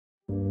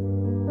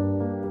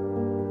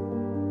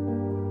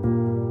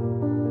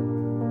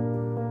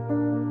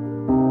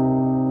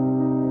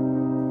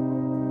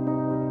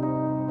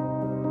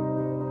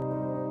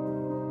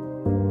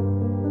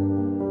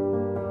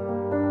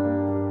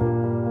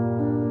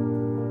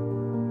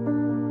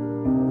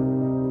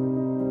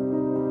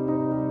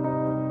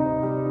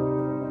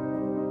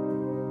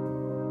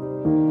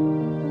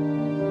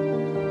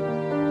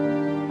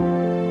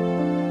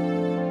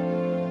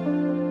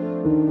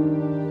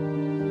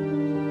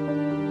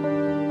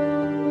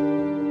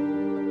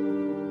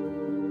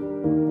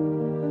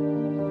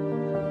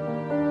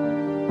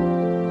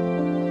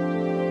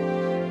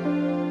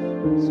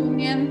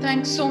Nien,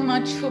 thanks so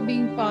much for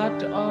being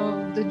part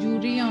of the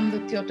jury on the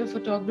theatre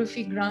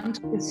photography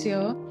grant this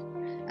year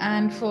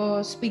and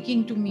for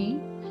speaking to me.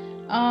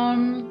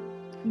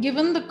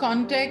 Given the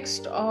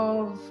context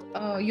of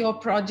your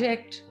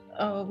project,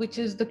 which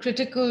is the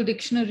Critical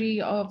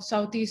Dictionary of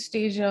Southeast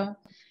Asia,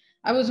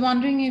 I was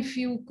wondering if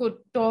you could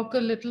talk a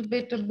little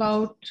bit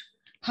about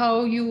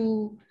how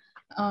you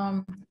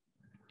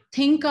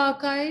think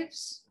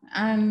archives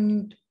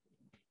and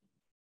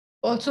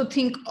also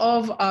think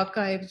of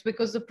archives,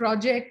 because the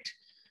project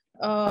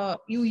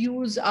you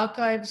use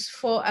archives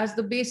for as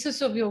the basis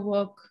of your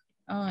work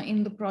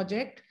in the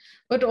project,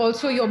 but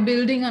also you're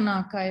building an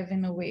archive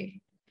in a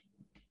way.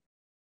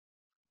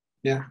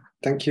 Yeah,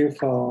 thank you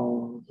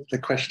for the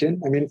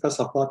question. I mean, first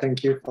of all,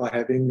 thank you for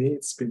having me.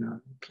 It's been a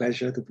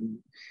pleasure to be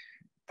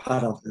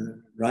part of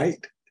the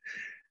ride.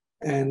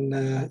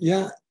 And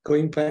yeah,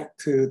 going back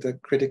to the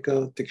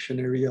Critical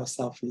Dictionary of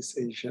Southeast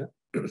Asia,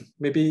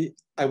 maybe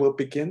I will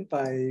begin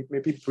by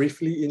maybe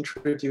briefly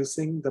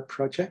introducing the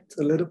project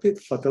a little bit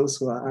for those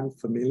who are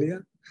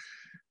unfamiliar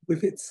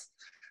with it.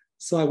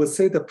 So I would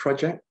say the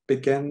project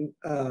began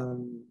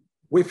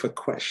with a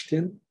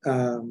question,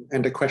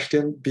 and the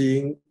question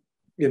being,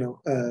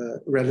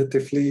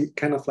 relatively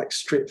kind of like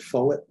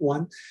straightforward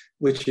one,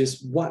 which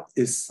is, what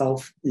is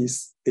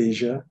Southeast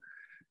Asia?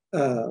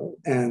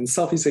 And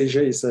Southeast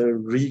Asia is a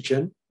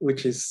region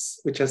which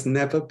has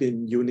never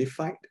been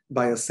unified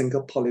by a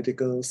single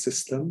political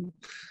system,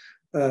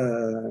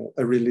 a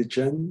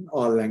religion,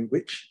 or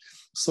language.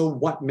 So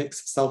what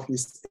makes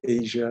Southeast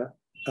Asia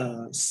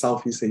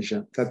Southeast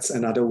Asia? That's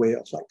another way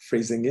of like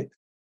phrasing it.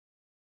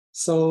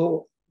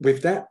 So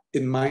with that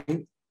in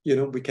mind,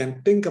 we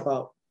can think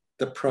about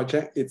the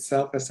project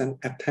itself as an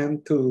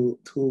attempt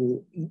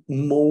to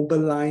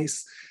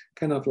mobilize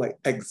kind of like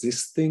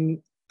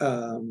existing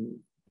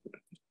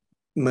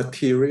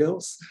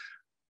materials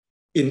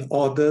in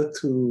order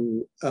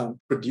to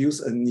produce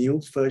a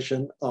new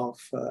version of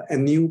a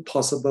new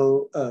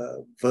possible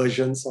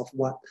versions of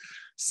what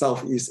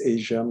Southeast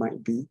Asia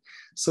might be.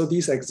 So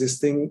these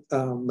existing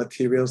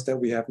materials that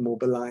we have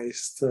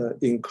mobilized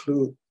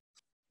include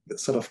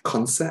sort of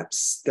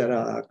concepts that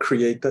are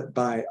created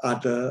by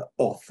other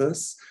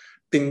authors,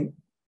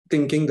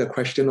 thinking the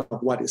question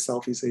of what is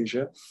Southeast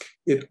Asia.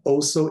 It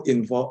also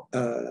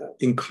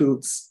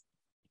includes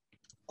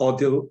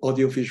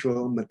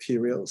audiovisual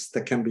materials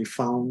that can be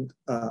found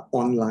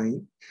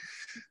online.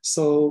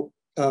 So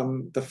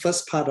the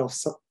first part of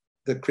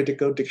the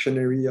Critical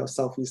Dictionary of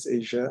Southeast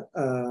Asia,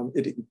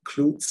 it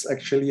includes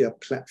actually a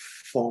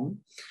platform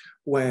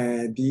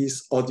where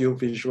these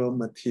audiovisual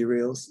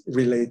materials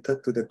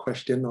related to the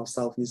question of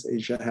Southeast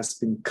Asia has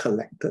been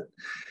collected.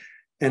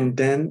 And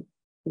then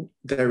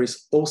there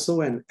is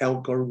also an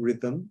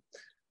algorithm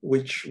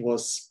which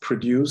was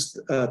produced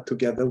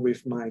together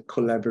with my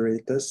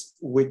collaborators,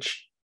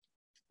 which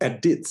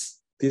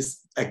edits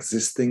these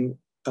existing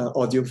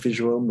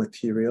audiovisual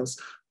materials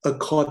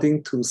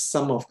according to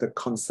some of the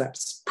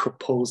concepts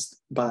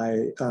proposed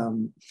by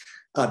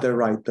other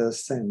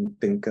writers and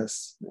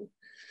thinkers.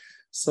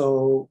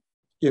 So,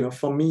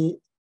 for me,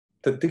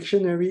 the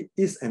dictionary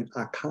is an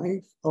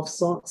archive of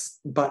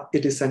sorts, but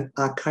it is an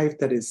archive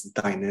that is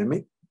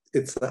dynamic.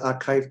 It's an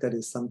archive that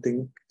is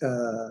something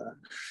that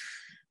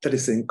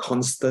is in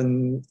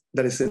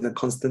a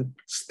constant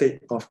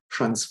state of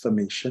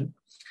transformation.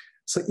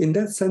 So in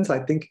that sense, I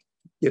think,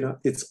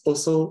 it's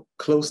also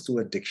close to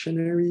a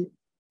dictionary.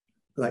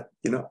 Like,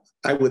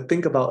 I would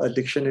think about a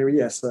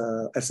dictionary as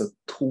a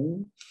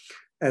tool,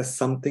 as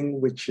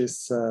something which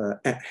is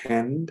at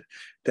hand,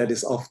 that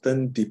is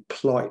often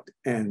deployed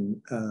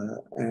and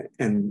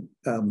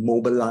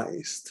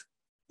mobilized,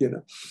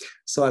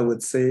 So I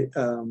would say,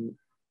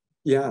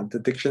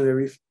 the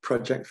dictionary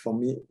project for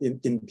me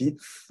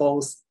indeed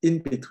falls in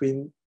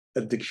between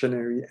a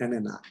dictionary and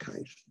an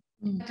archive.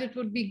 It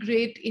would be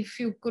great if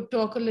you could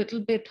talk a little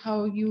bit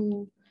how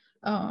you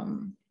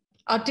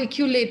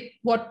articulate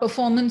what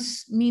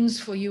performance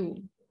means for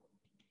you.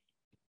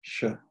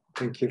 Sure,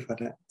 thank you for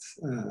that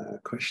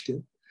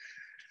question.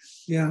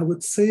 Yeah, I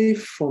would say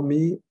for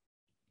me,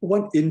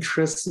 what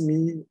interests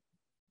me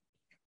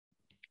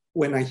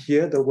when I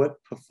hear the word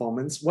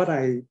performance, what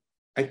I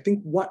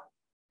think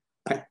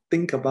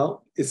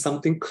about is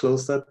something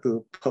closer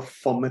to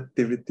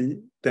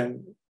performativity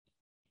than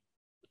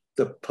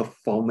the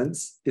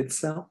performance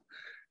itself,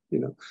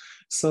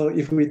 So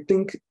if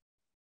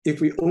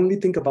we only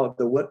think about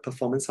the word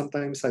performance,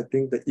 sometimes I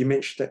think the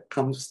image that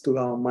comes to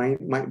our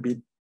mind might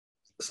be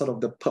sort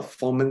of the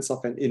performance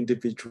of an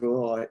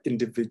individual or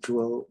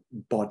individual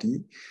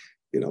body,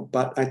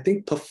 But I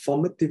think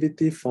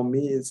performativity for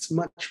me is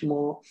much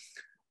more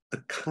a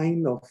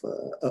kind of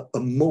a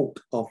mode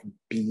of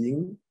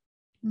being,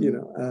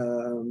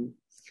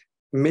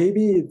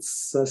 Maybe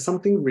it's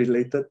something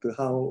related to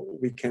how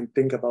we can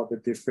think about the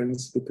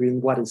difference between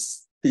what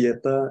is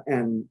theater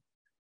and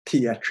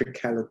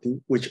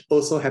theatricality, which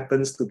also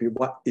happens to be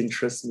what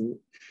interests me,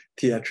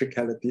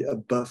 theatricality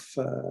above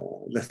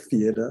the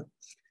theater.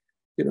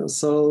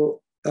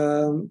 So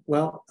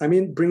Well, I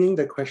mean, bringing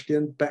the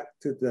question back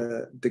to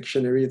the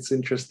dictionary, it's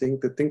interesting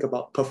to think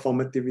about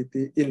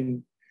performativity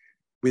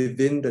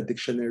within the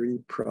dictionary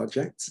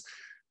projects.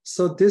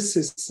 So this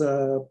is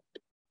the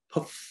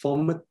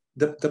performative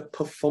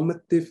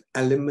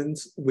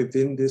elements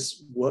within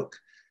this work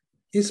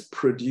is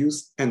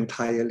produced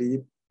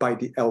entirely by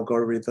the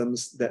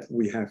algorithms that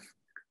we have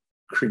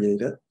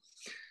created.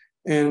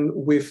 And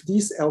with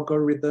these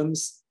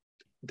algorithms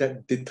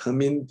that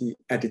determine the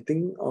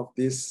editing of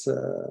this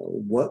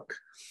work,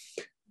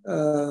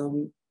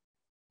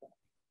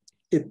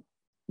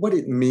 what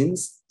it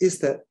means is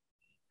that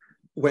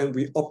when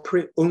we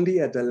operate only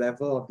at the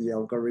level of the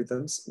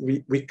algorithms,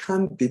 we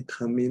can't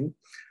determine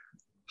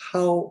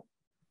how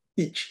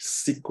each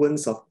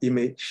sequence of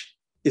image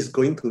is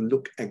going to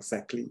look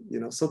exactly,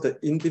 so the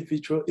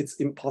individual, it's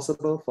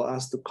impossible for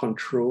us to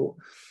control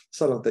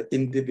sort of the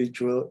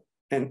individual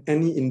and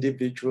any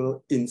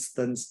individual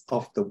instance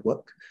of the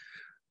work.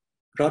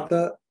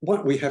 Rather,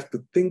 what we have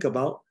to think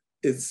about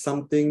is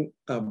something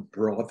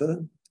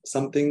broader,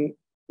 something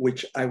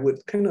which I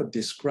would kind of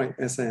describe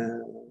as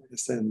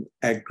an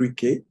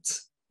aggregate.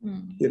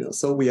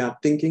 So we are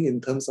thinking in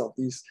terms of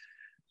these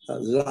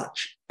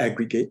large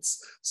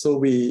aggregates. So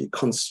we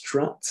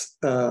construct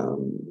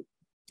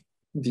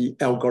the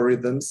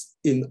algorithms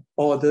in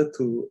order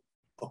to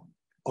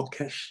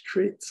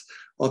orchestrate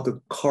or to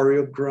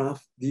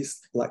choreograph these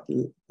like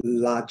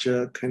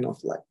larger kind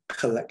of like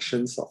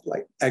collections of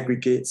like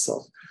aggregates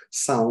of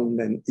sound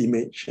and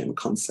image and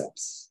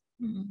concepts.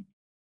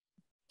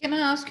 Can I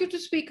ask you to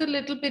speak a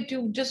little bit?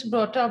 You just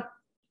brought up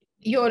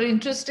your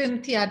interest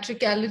in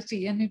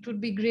theatricality, and it would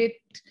be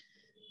great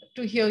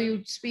to hear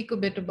you speak a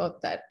bit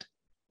about that.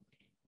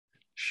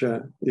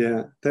 Sure.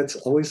 Yeah, that's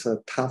always a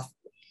tough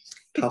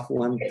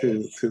one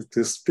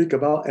to speak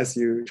about, as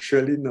you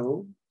surely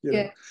know.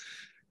 Yeah.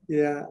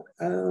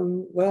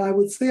 Well, I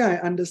would say I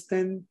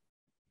understand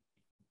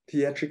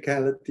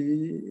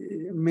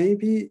theatricality.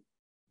 Maybe,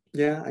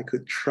 yeah, I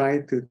could try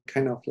to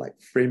kind of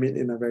like frame it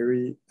in a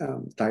very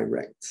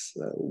direct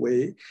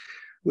way,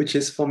 which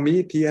is, for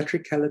me,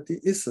 theatricality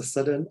is a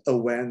certain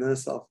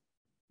awareness of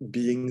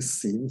being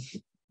seen,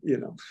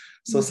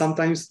 So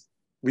sometimes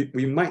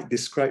we might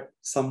describe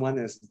someone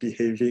as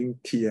behaving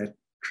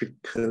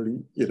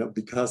theatrically,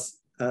 because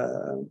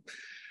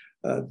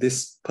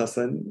this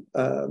person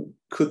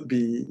could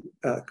be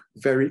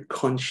very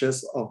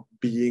conscious of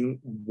being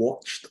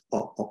watched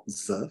or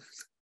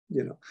observed,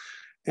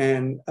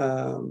 And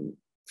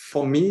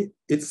for me,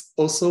 it's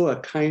also a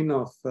kind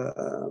of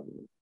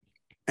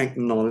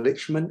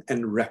acknowledgement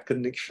and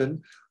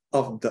recognition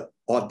of the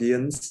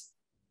audience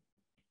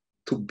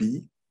to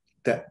be,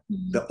 that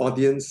the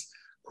audience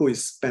who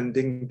is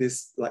spending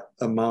this like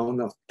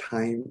amount of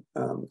time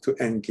to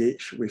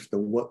engage with the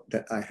work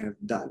that I have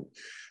done.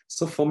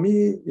 So for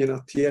me,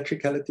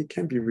 theatricality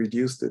can be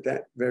reduced to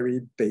that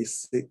very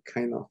basic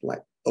kind of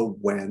like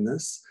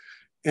awareness.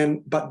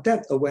 But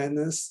that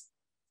awareness,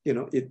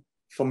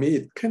 for me,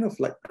 it kind of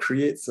like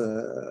creates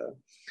a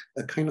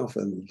kind of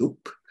a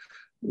loop.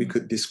 We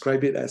could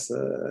describe it as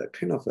a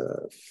kind of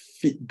a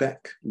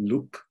feedback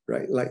loop,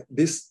 right? Like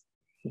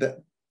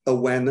that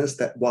awareness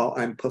that while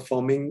I'm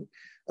performing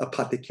a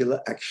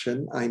particular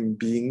action, I'm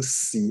being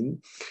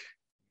seen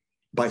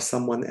by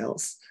someone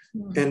else.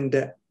 And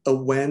that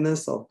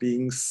awareness of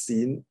being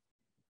seen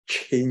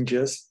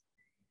changes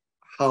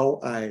how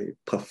I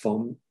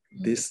perform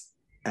this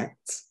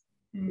act,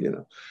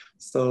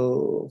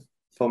 So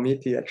for me,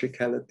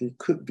 theatricality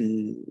could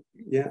be,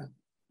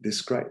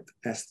 described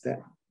as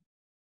that.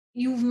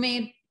 You've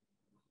made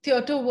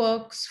theater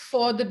works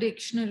for the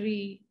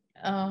dictionary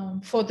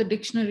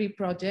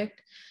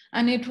project,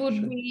 and it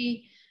would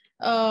be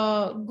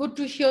good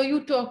to hear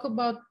you talk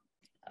about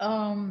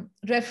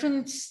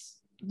reference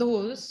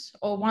those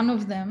or one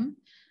of them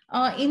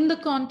in the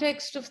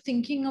context of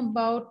thinking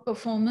about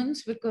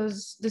performance,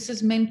 because this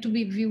is meant to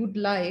be viewed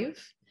live,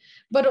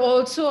 but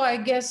also I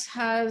guess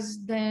has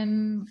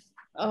then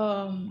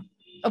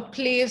a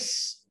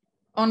place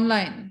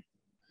online,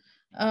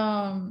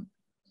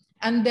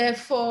 and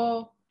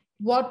therefore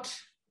what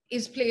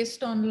is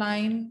placed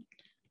online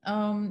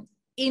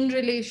in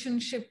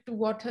relationship to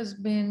what has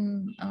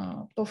been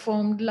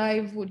performed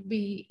live would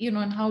be,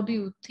 and how do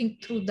you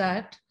think through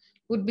that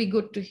would be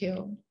good to hear.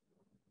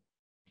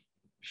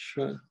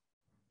 Sure.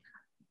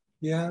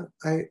 Yeah,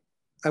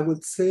 I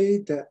would say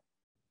that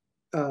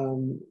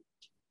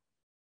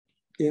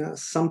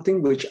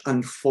something which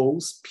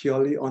unfolds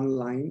purely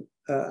online,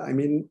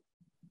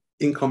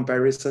 in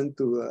comparison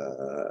to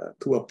a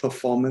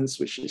performance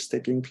which is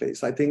taking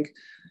place, I think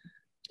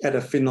at a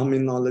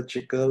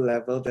phenomenological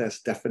level,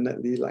 there's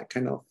definitely like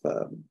kind of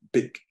a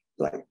big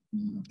like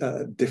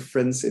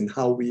difference in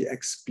how we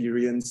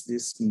experience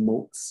these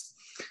modes.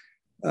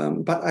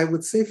 But I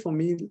would say for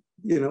me,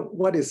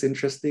 what is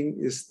interesting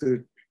is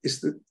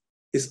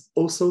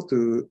also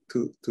to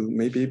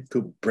maybe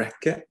to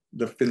bracket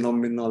the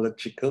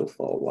phenomenological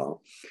for a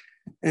while,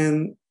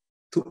 and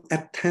to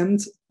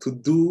attempt to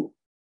do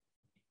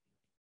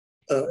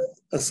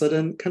a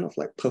certain kind of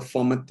like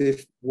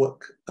performative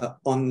work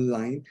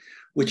online,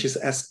 which is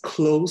as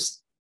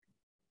close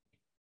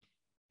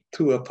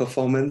to a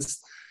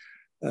performance.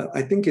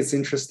 I think it's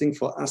interesting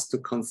for us to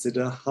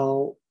consider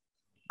how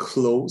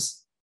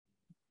close,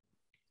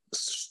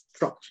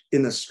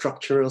 in a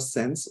structural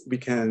sense, we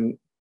can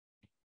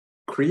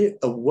create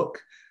a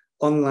work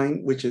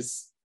online which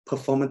is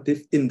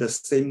performative in the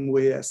same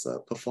way as a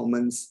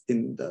performance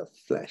in the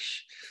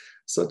flesh.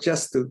 So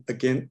just to,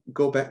 again,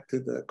 go back to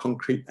the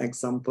concrete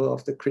example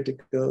of the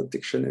Critical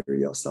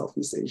Dictionary of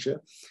Southeast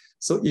Asia.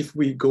 So if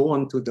we go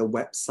onto the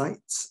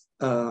website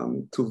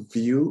to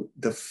view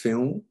the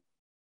film,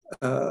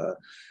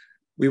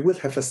 we would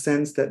have a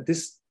sense that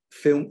this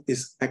film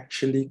is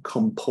actually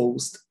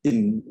composed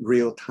in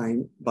real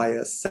time by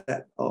a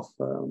set of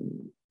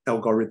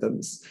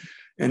algorithms.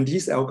 And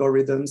these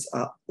algorithms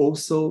are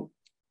also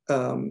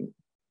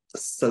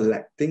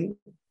selecting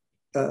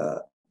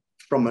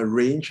from a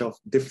range of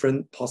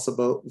different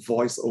possible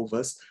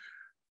voiceovers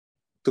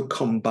to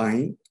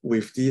combine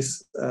with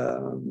these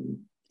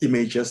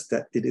images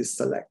that it is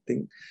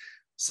selecting.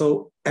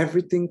 So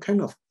everything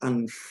kind of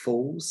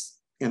unfolds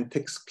and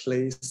takes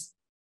place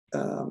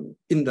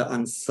in the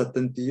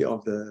uncertainty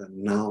of the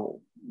now,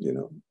 you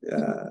know,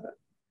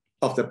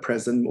 of the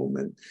present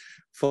moment.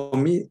 For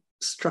me,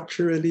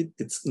 structurally,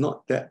 it's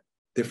not that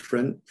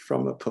different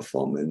from a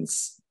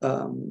performance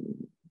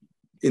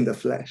in the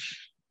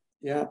flesh.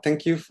 Yeah,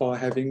 thank you for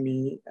having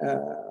me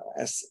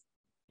as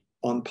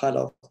on part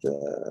of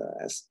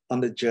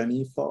on the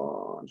journey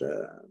for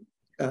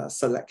the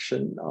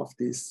selection of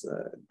these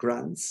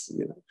grants.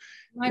 You know,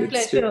 my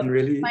pleasure.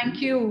 Really,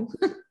 thank you.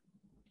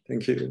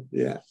 Thank you.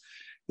 Yeah,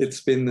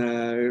 it's been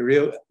a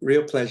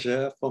real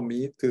pleasure for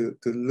me to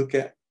look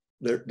at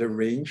the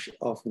range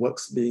of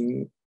works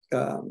being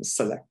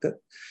selected.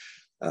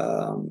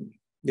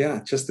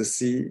 Yeah, just to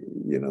see,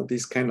 you know,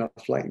 these kind of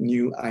like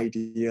new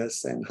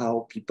ideas and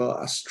how people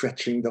are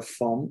stretching the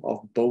form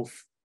of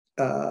both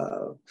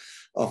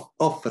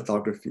of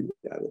photography,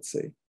 I would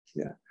say.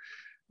 Yeah.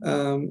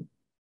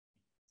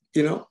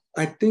 You know,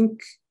 I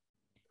think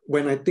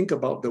when I think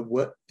about the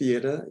word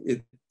theater,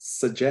 it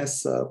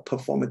suggests a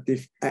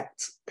performative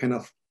act, kind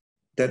of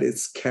that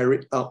it's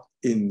carried out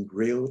in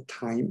real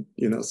time,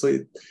 you know, so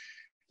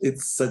it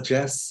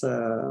suggests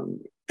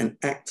an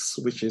act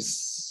which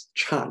is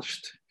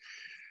charged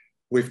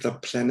with the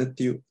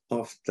plenitude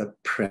of the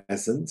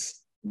present,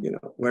 you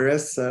know.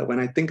 Whereas when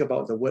I think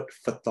about the word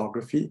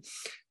photography,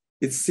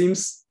 it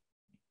seems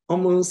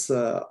almost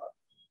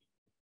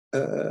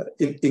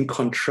in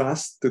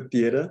contrast to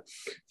theater.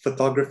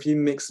 Photography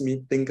makes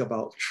me think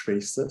about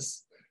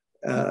traces,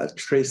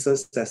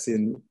 traces as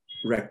in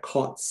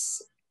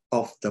records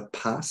of the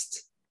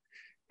past,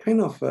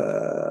 kind of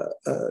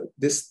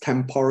this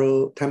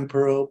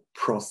temporal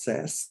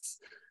process,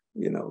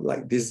 you know,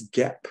 like this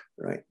gap,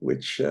 right,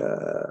 which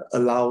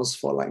allows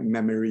for like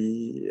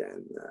memory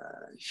and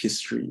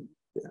history.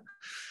 Yeah.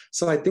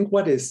 So I think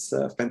what is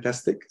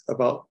fantastic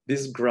about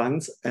this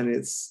grant and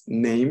its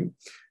name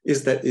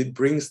is that it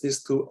brings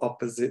these two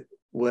opposite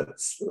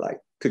words like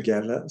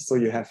together. So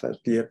you have a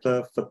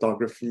theater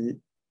photography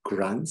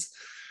grants.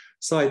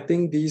 So I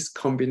think this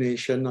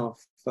combination of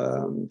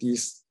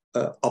these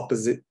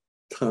opposite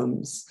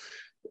terms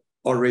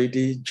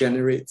already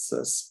generates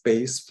a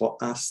space for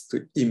us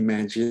to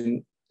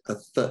imagine a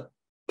third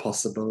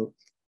possible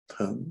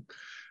term.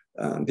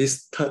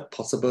 This third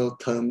possible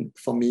term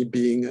for me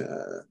being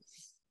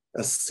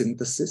a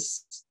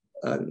synthesis,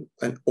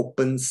 an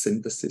open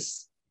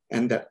synthesis,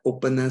 and that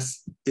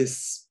openness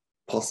is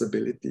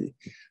possibility.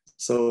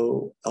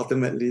 So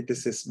ultimately,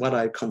 this is what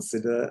I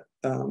consider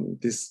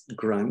this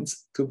grant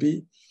to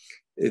be.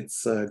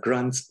 It's a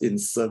grant in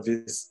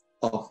service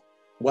of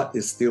what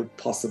is still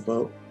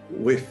possible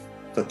with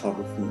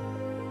photography.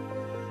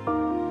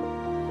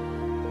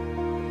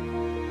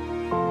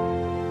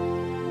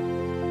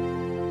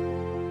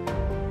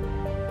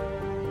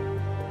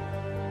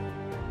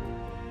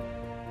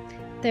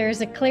 There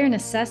is a clear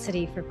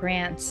necessity for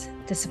grants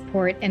to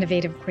support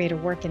innovative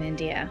creative work in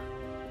India.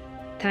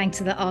 Thanks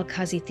to the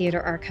Alkazi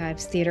Theatre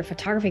Archives Theatre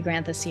Photography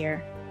Grant this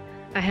year,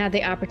 I had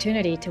the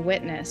opportunity to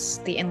witness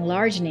the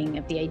enlarging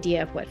of the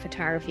idea of what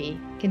photography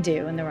can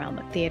do in the realm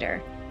of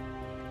theater.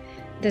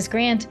 This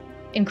grant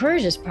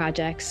encourages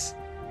projects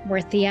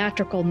where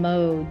theatrical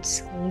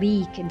modes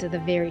leak into the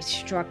very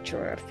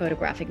structure of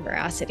photographic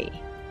veracity.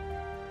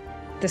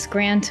 This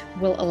grant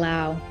will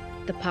allow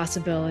the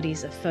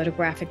possibilities of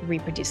photographic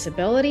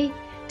reproducibility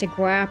to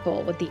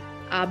grapple with the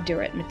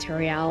obdurate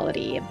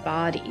materiality of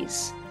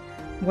bodies,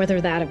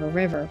 whether that of a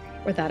river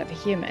or that of a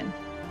human.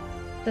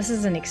 This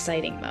is an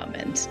exciting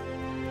moment.